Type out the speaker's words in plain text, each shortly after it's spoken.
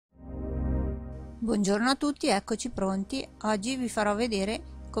Buongiorno a tutti, eccoci pronti. Oggi vi farò vedere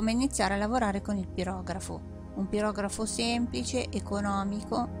come iniziare a lavorare con il pirografo. Un pirografo semplice,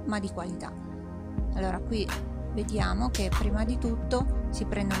 economico, ma di qualità. Allora, qui vediamo che prima di tutto si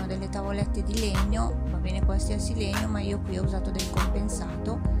prendono delle tavolette di legno, va bene qualsiasi legno, ma io qui ho usato del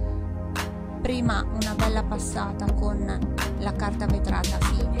compensato. Prima una bella passata con la carta vetrata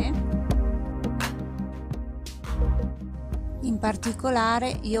fine. In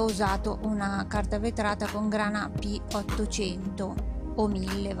particolare io ho usato una carta vetrata con grana P800 o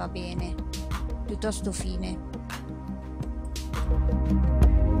 1000, va bene, piuttosto fine.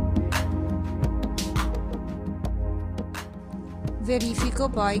 Verifico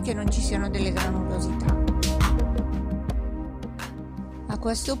poi che non ci siano delle granulosità. A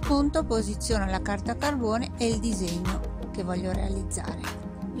questo punto posiziono la carta carbone e il disegno che voglio realizzare.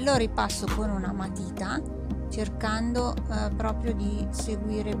 Lo ripasso con una matita, cercando proprio di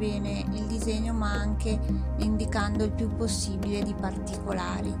seguire bene il disegno, ma anche indicando il più possibile di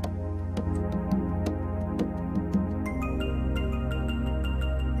particolari.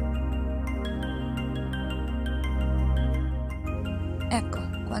 Ecco,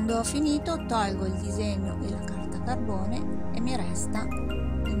 quando ho finito tolgo il disegno e la carta carbone e mi resta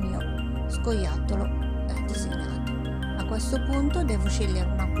il mio scoiattolo disegnato. A questo punto devo scegliere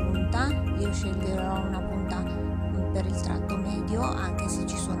una punta, io sceglierò una punta per il tratto medio, anche se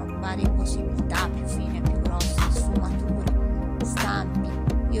ci sono varie possibilità, più fine, più grosse, sfumature, stampi.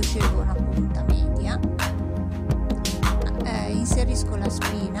 Io scelgo una punta media, inserisco la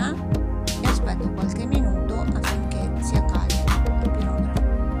spina e aspetto qualche minuto affinché sia caldo il pirografo.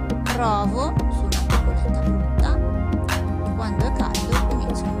 Provo su una tavoletta brutta e quando è caldo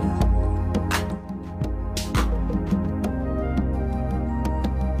inizio il mio lavoro.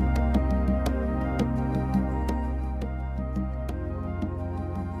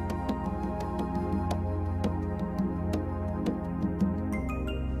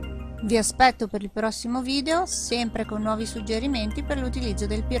 Vi aspetto per il prossimo video, sempre con nuovi suggerimenti per l'utilizzo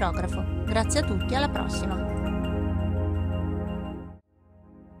del pirografo. Grazie a tutti, alla prossima!